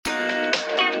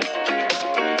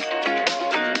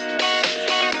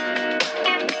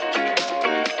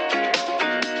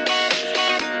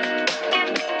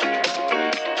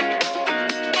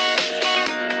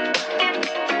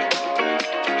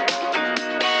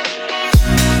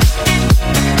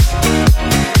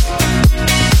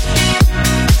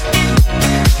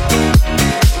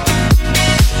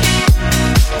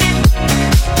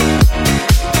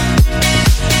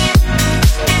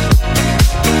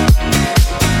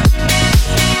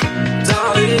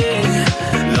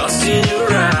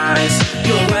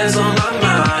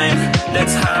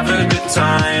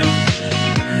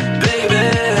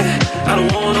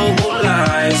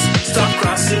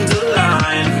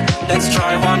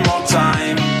one more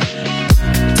time.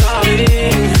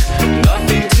 Darling,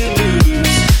 nothing to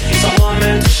lose. It's a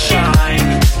moment to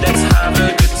shine. Let's have a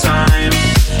good time.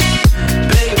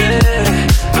 Baby,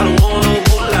 I don't want no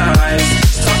more lies.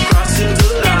 Stop crossing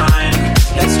the line.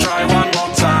 Let's try one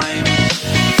more time.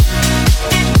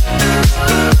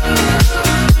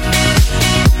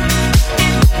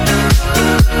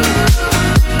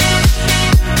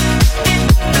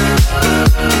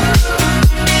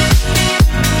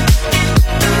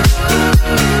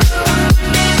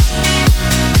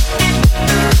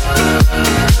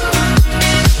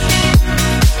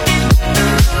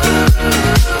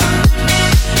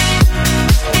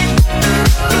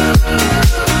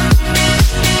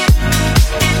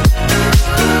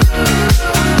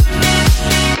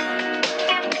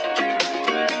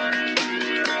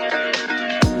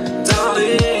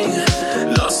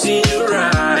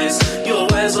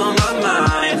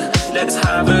 Let's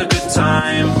have a good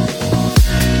time.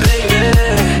 Baby,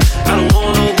 I don't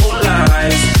want no more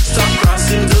lies. Stop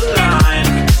crossing the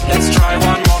line. Let's try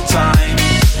one more time.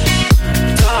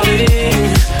 Darling,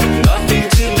 nothing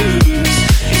to lose.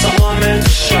 It's a moment to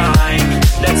shine.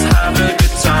 Let's have a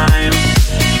good time.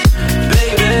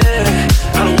 Baby,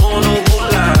 I don't want no more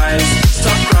lies.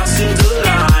 Stop crossing the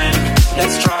line.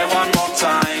 Let's try one more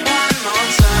time. One more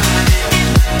time.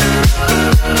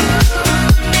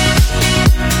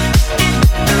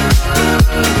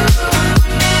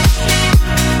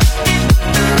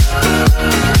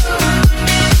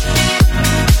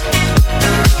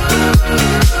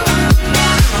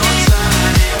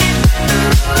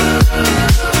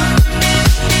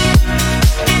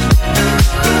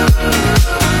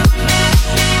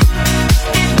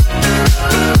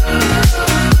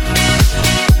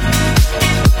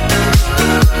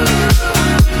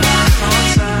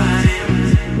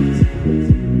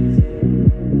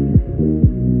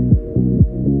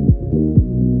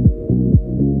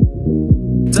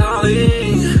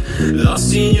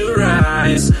 Lost in your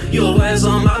eyes, you're always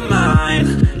on my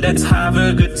mind. Let's have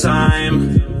a good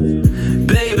time.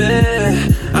 Baby,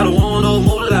 I don't want no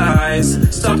more lies.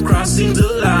 Stop crossing the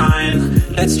line.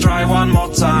 Let's try one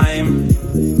more time.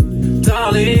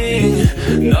 Darling,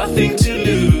 nothing to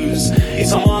lose.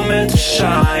 It's a moment to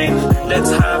shine.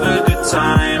 Let's have a good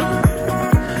time.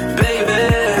 Baby,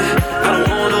 I don't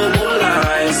want no more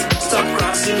lies. Stop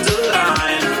crossing the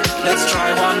line. Let's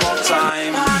try one more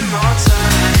time. One more time.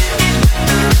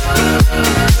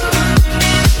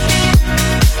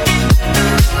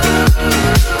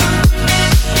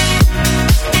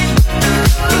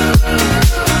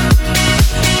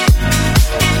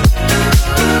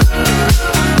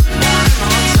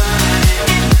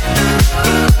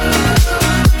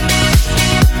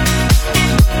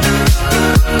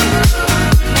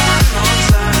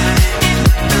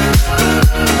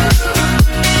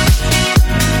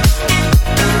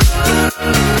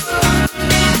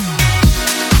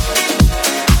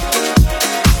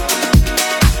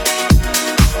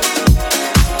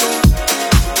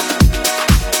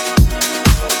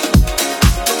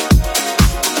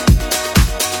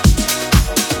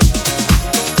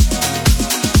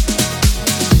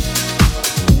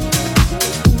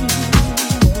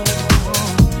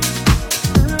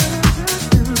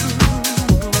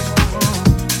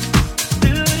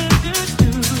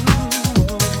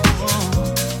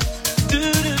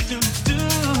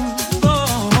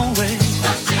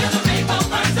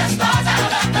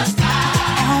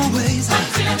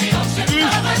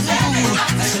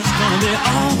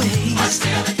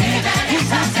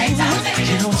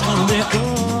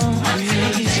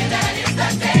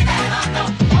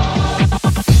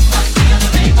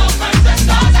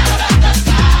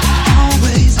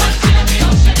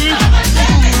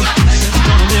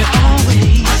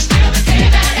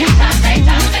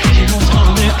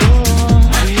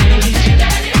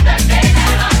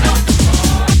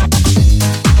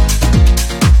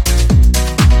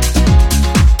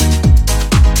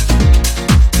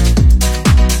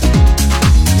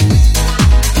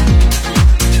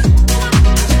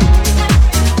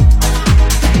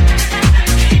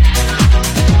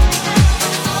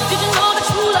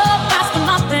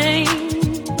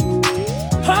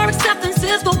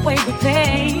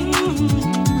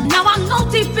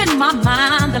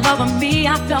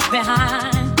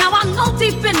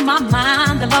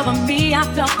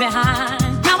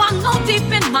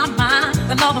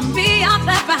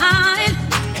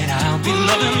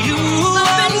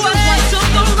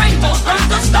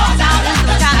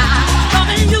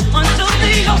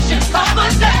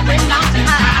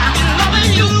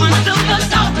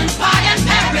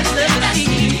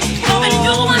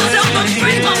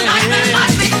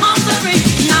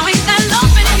 Now ain't that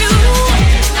loving you?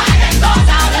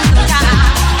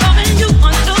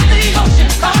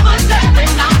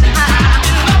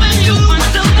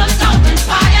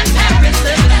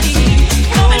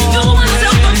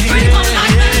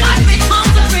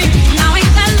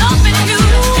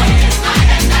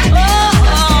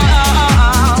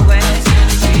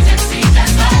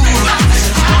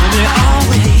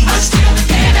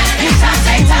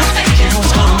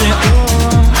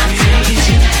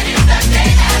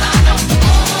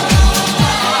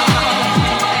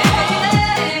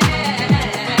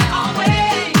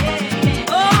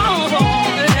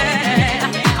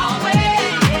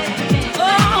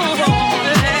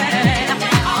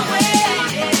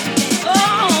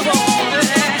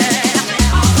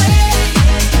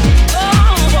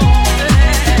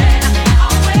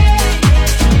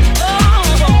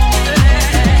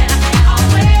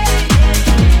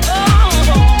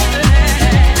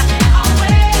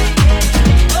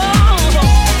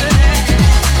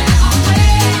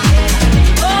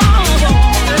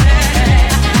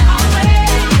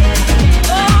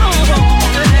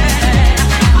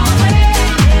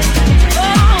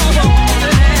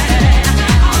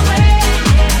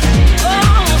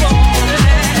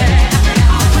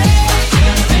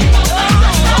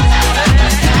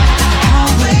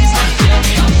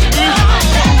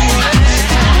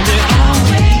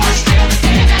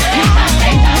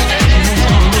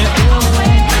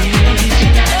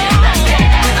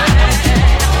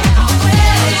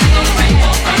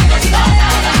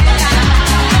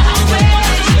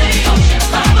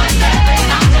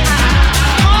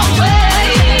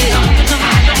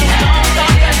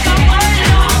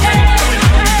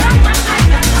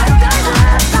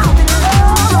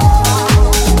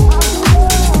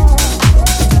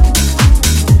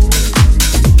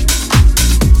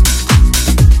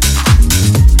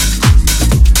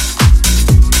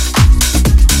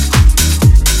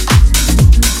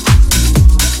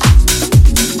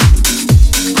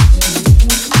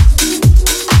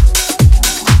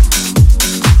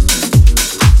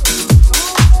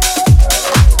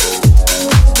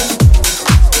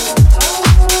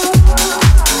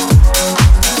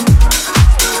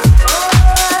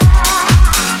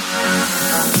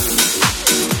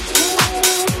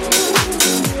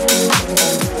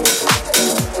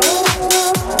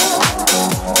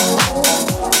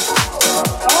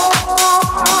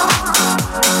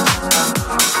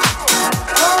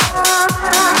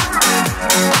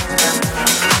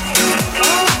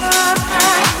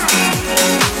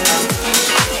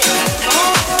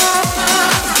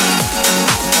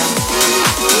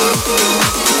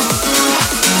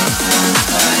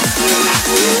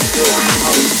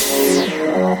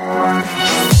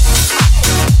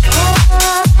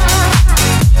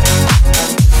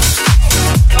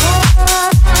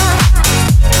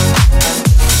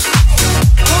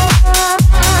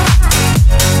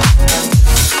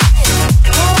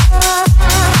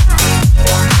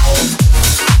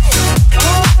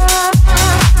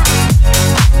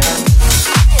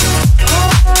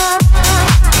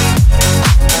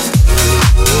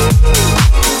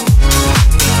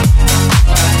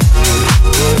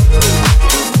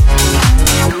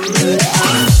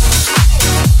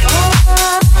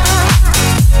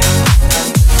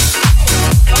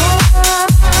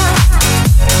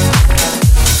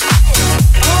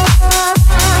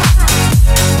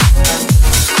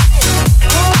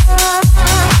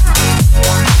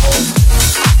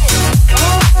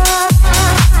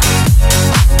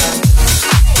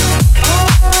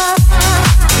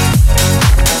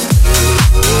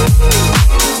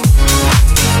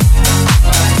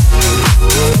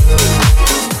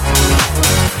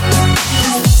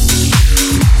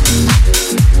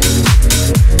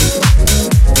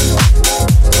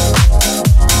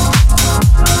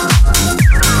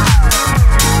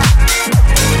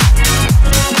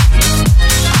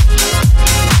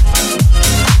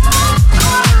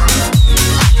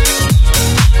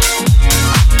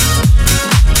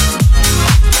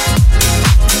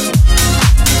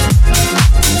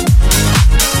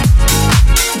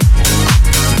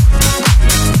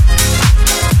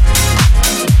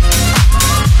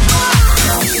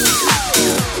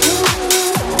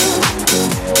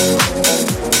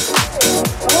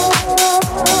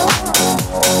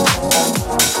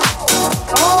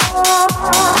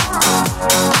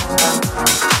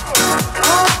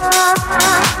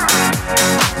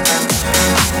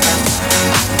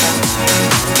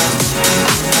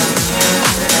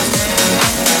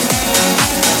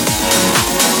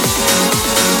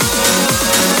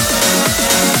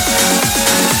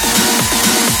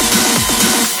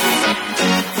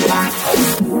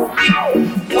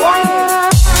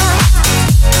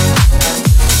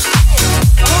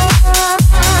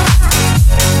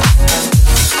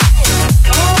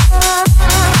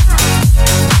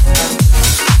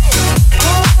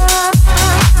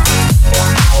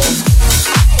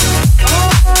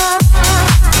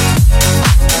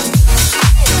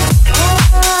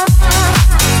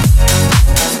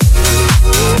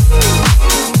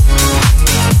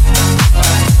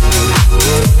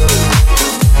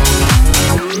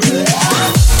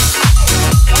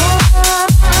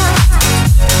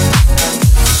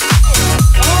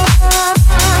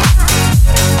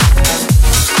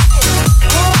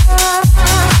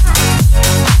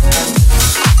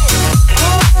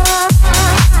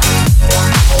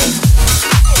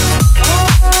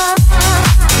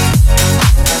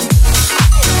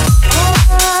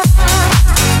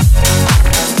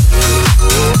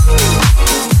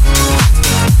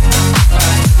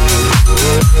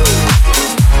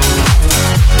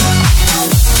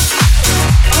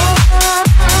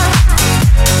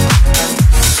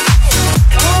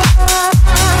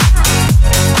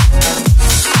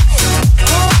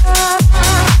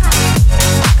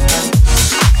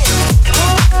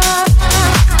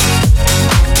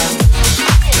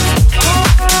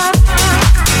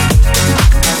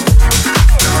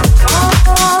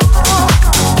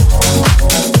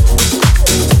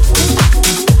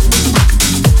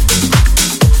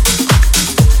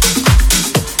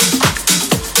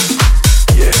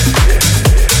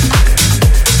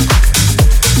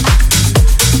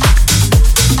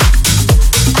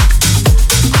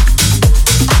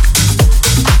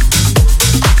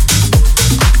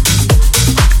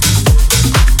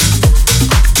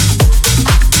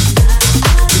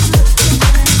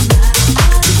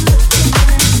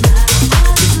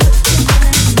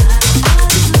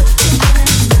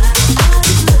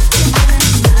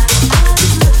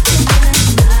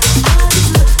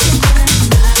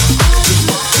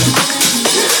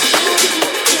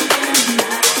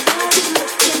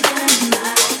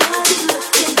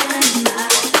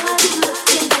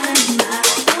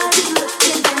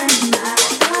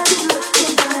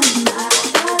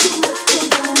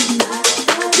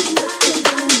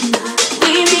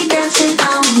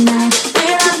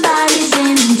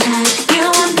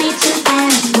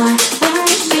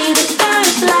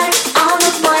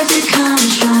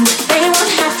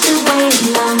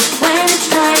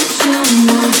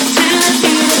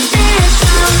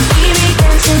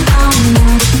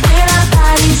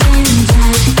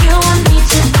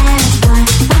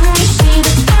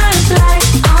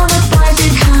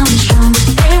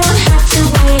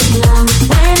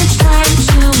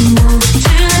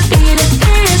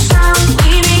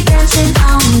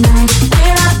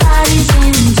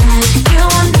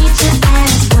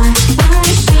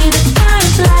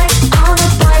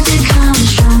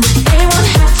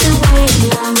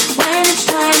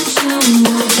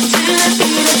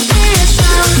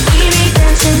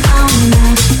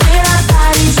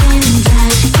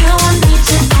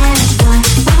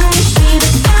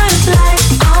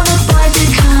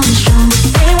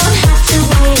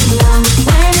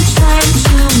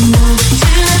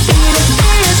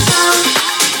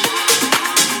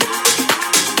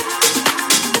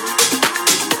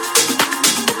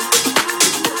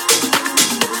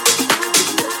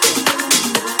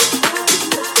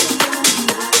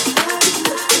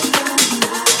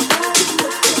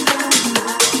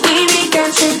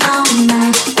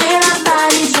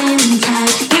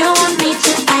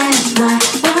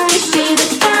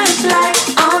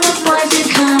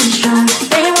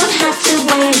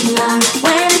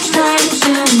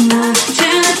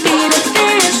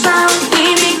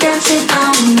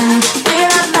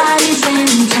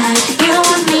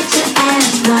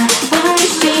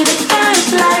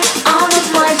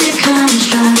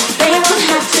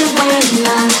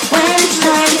 When it's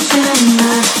time to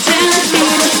move to the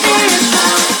beat of this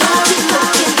song, all we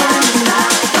fucking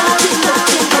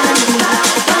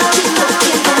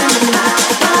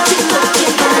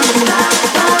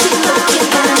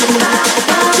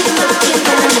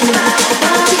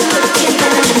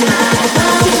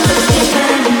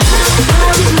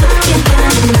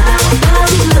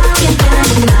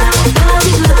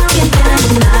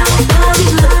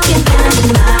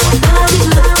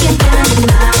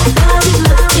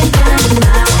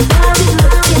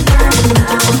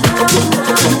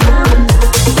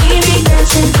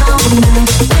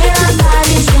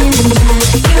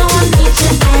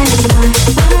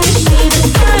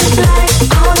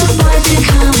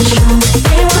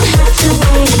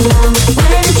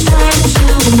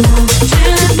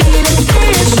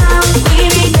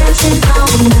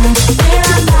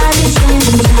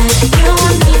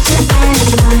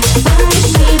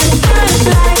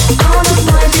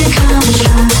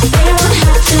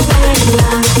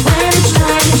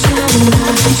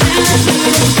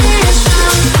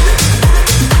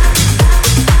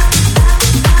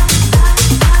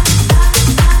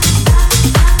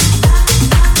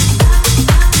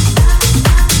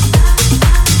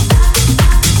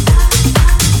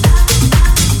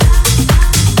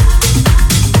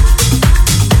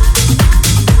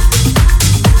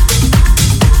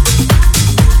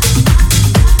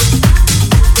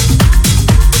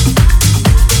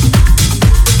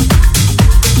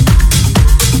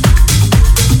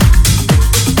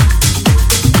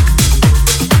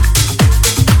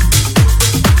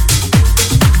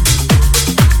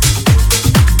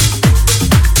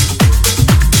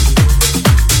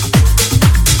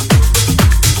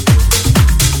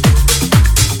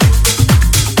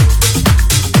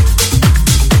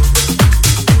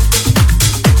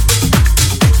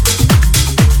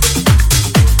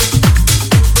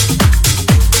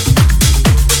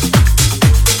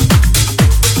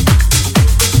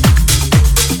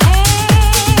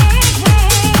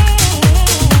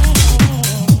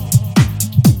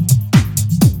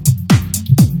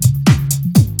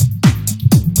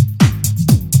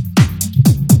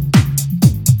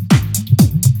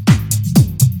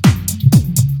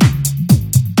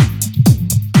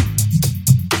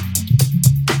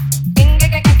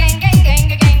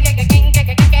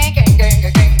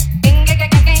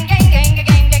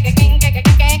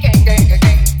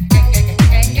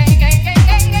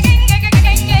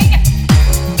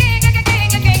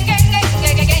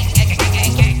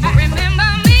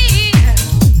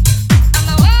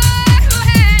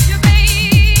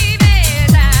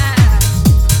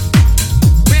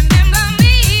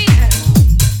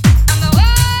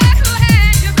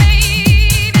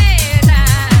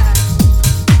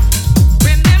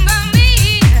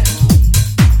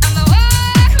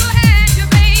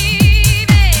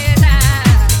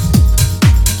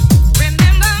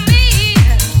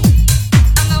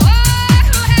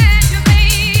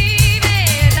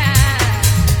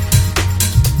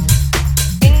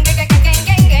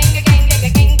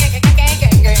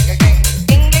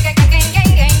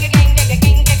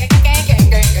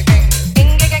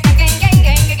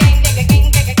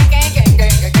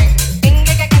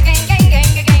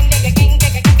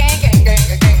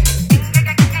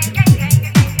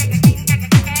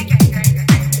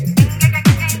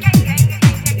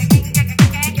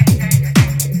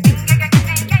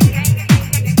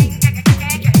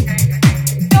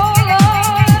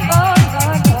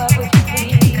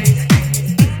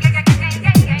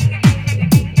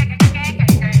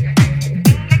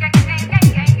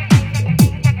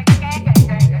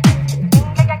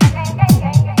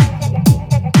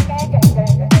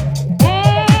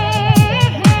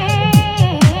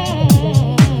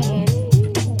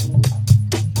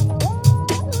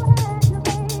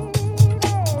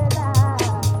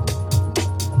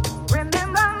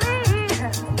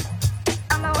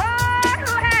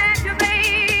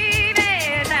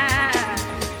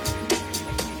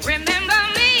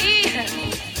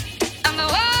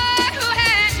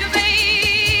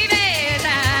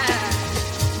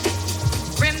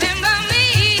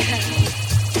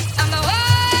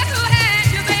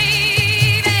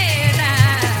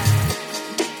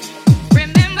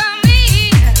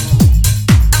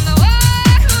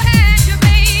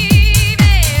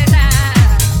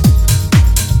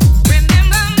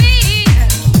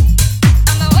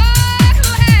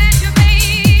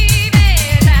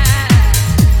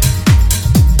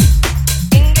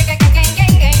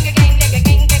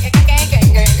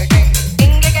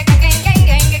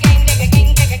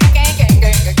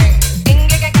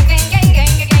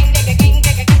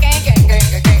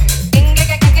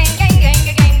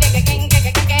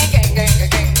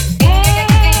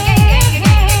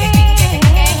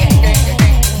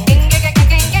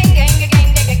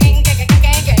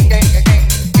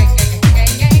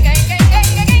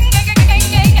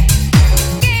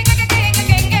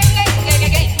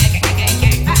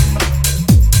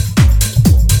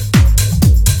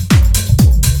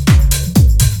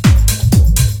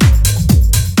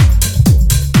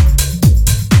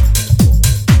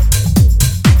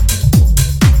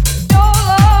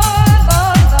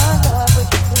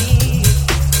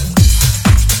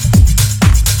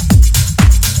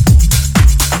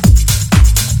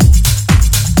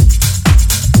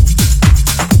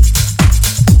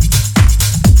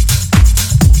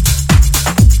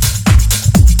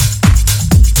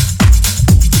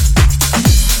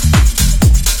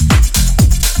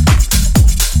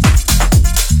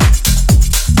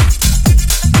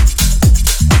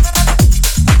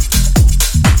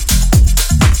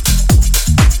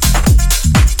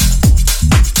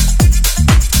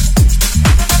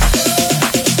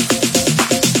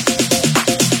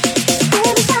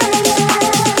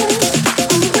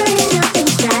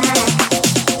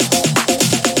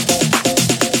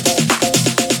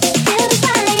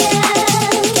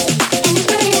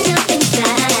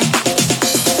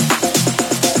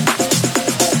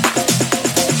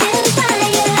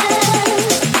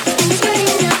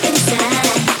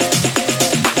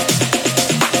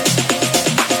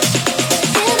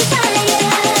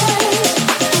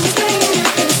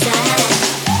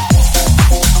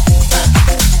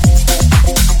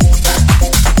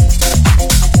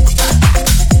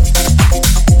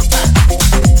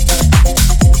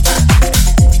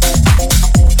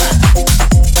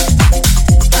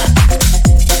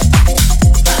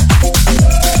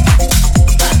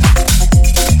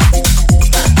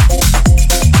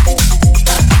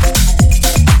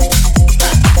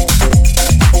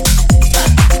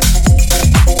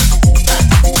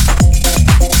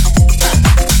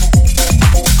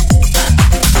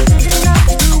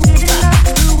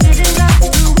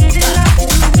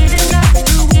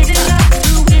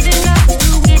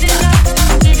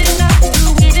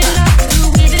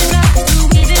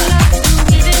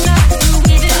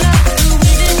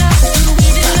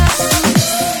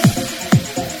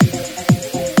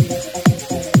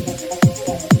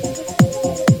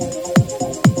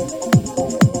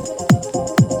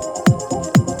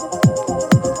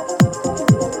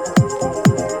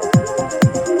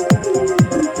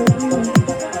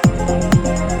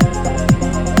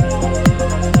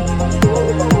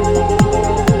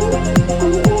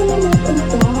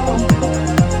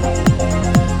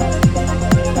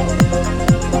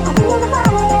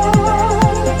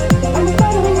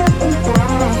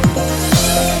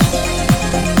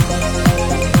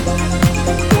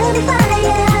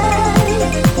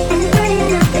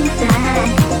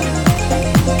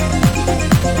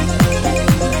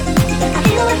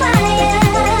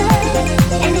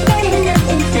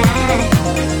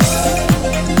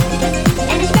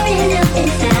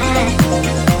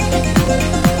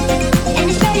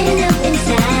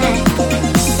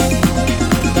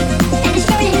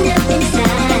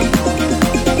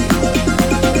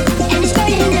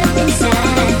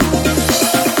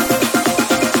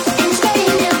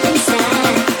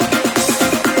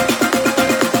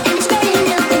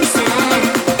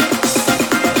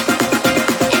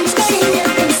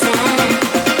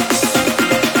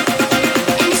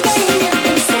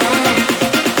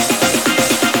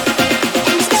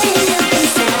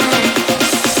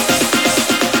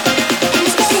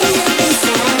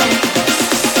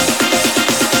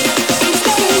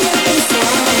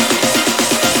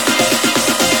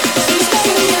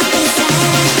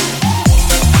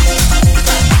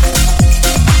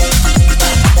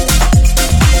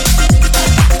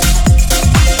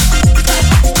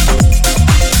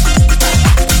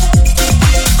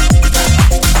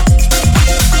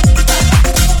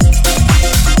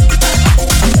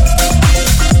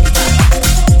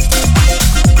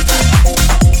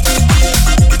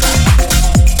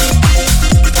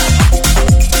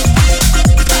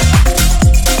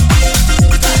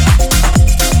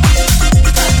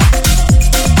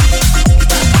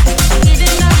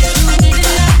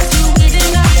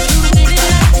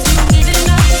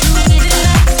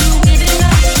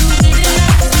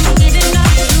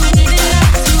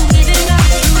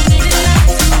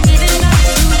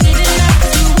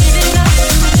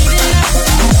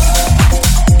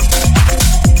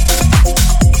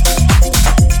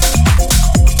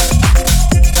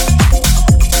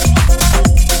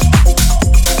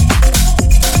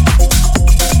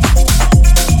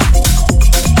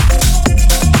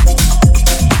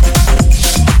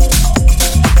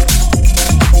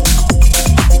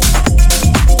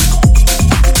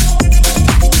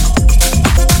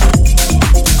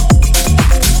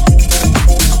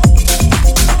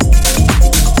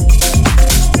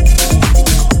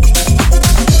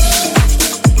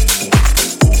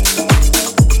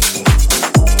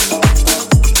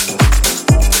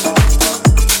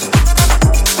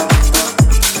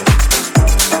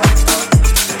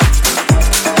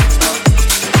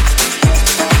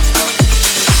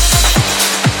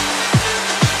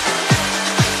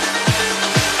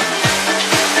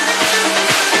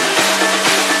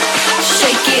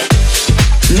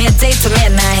day to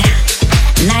midnight,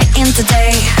 night into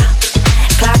day.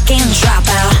 Clock in, drop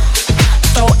out,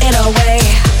 throw it away.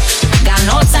 Got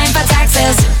no time for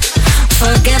taxes,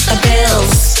 forget the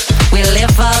bills. We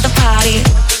live for the party,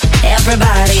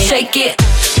 everybody shake it.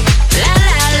 La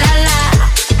la la la,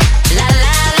 la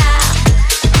la la,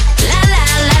 la la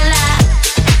la la,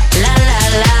 la la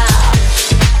la,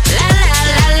 la la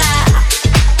la la,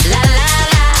 la la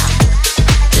la,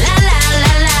 la la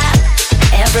la la.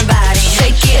 Everybody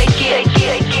shake it, shake it,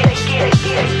 shake it, shake it,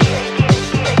 shake it.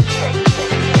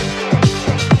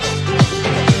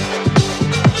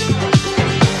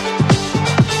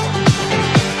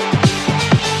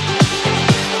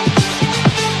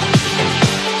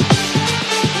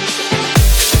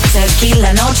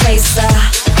 Tequila, no chaser,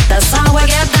 that's how we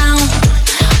get down.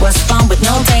 Was fun with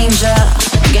no danger,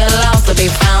 get lost to be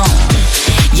found.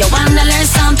 You wanna learn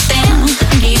something,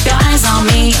 keep your eyes on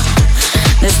me.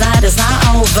 This night is not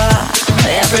over,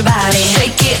 everybody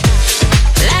shake it.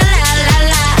 La la la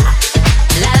la,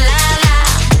 la la la,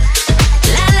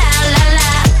 la la la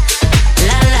la,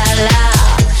 la la la,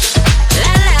 la la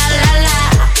la la,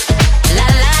 la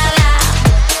la la,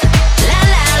 la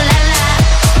la la la.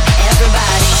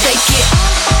 Everybody shake it.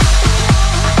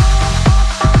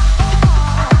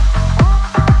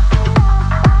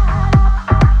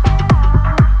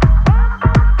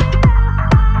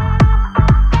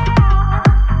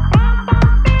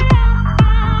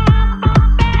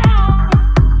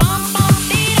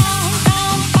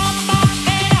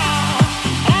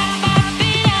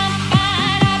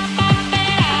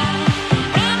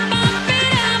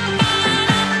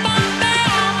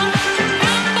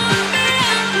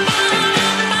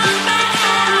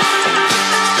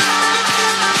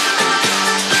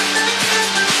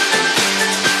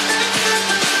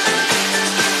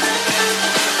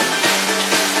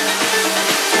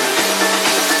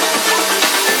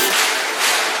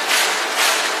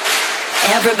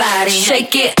 Everybody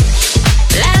shake it.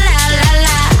 La la la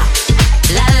la,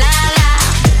 la la la,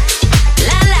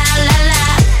 la la la la.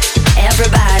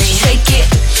 Everybody shake it.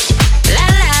 La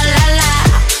la la la,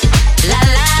 la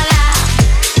la la,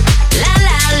 la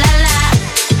la la la.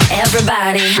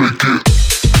 Everybody shake it.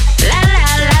 La la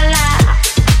la la,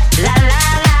 la la la,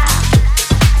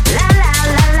 la la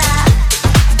la la,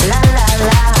 la la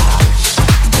la.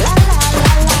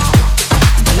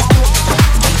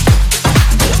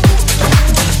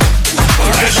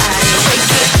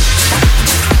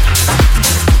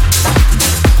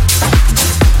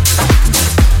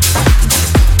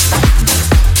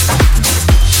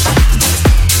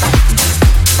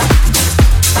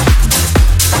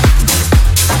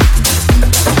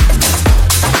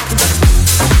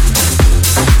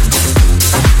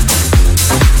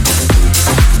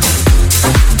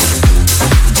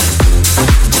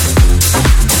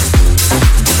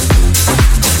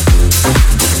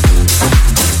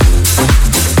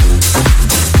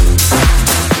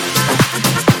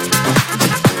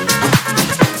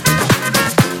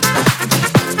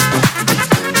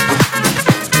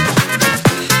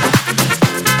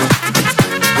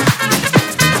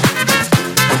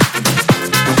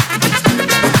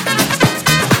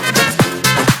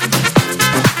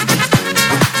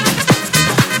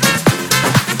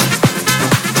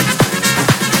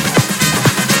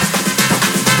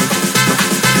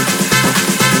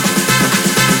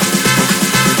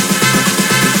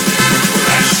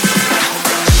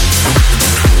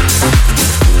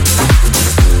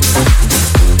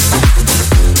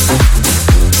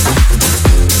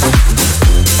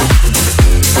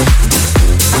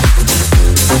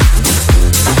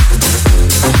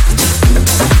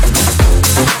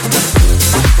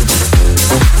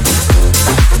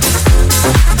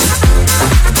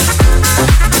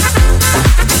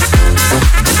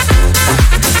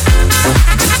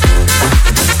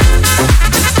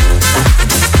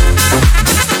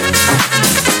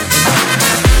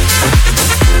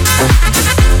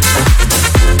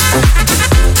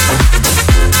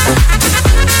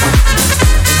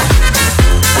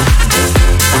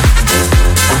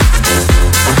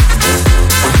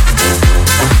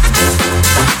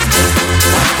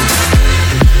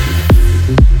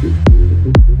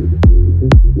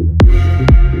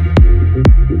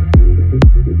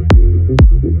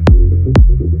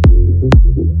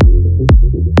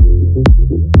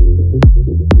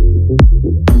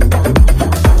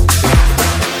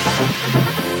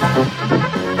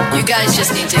 guys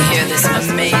just need to hear this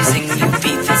amazing new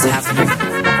beat that's happening.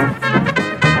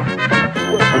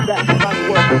 Work your back,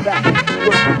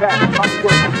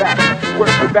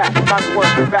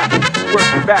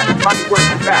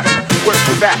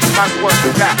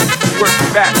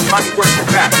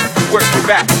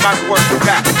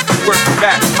 work your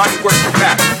back, money work your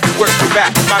back, work your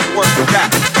back, money work your back,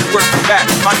 work your back,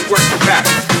 money work your back.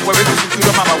 Mueve tu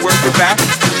cintura, mama, work your back.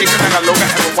 Shake your nalga loca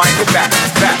and rewind it back,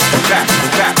 back, back,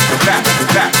 back, back,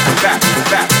 back, back, back,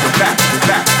 back, back,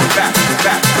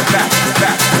 back, back, back, back, back, back, back,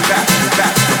 back,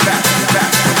 back, back.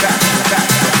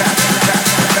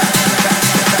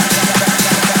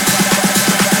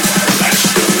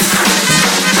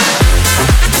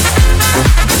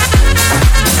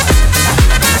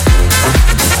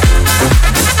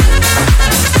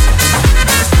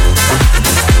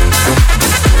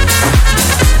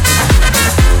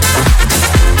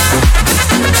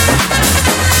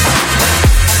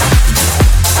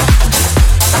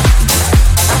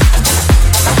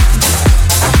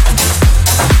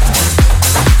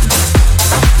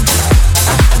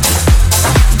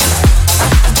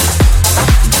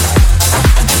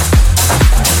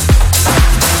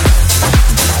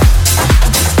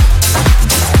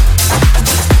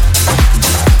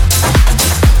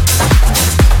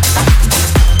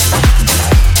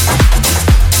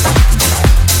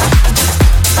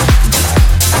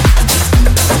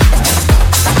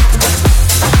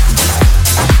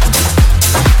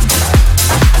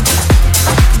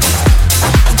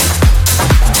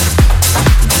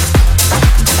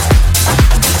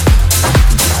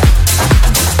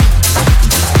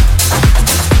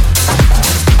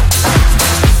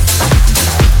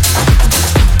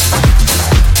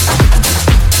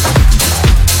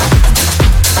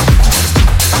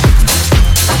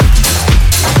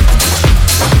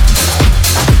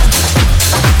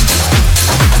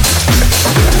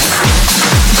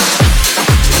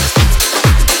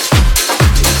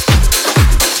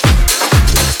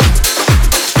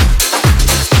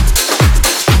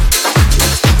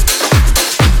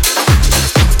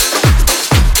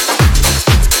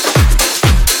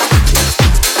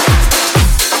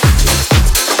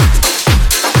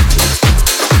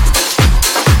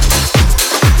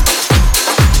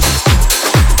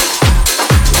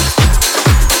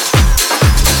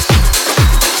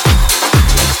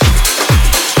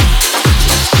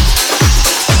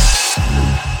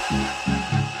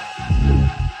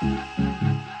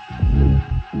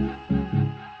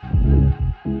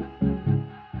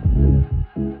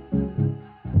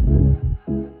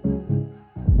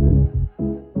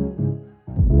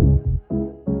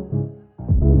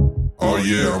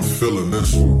 Yeah, I'm feeling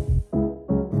this one.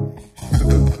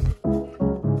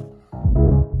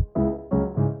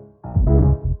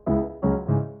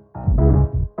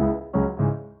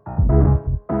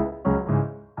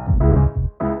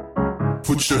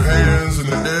 Put your hands in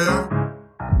the air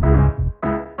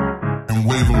and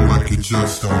wave them like you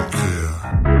just don't care.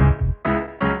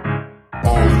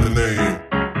 All in the name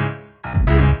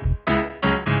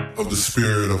of the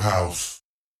spirit of house.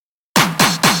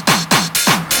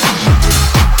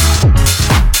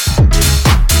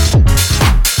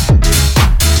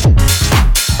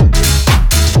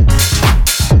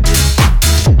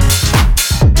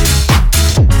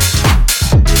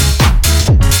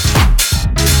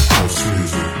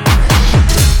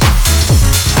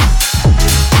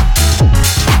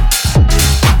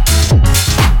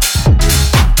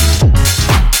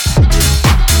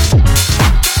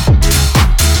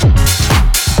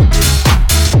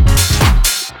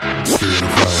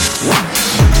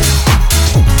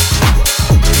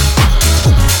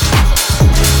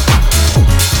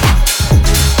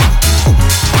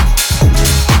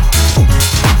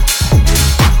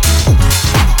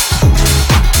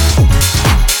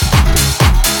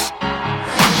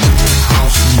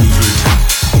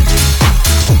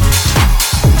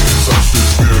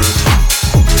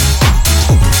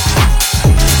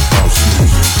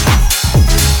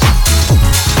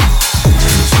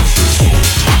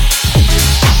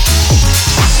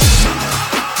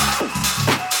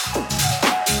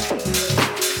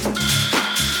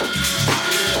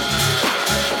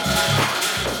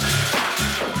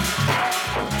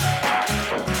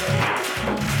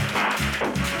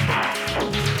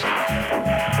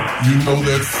 You know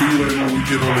that feeling when we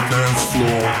get on the dance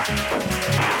floor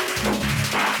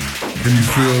and you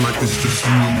feel like it's just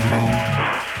you in the room.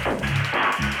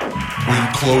 When you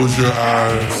close your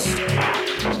eyes,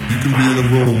 you can be in a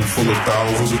room full of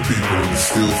thousands of people and it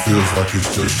still feels like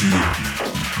it's just you.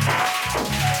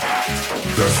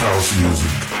 That's house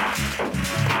music.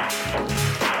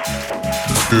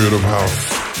 The spirit of house.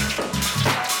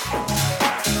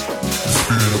 The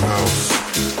spirit of house.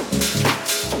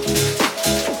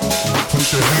 Put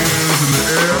your hands in the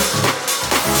air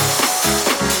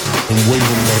and wave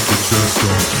them like you just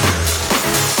don't care.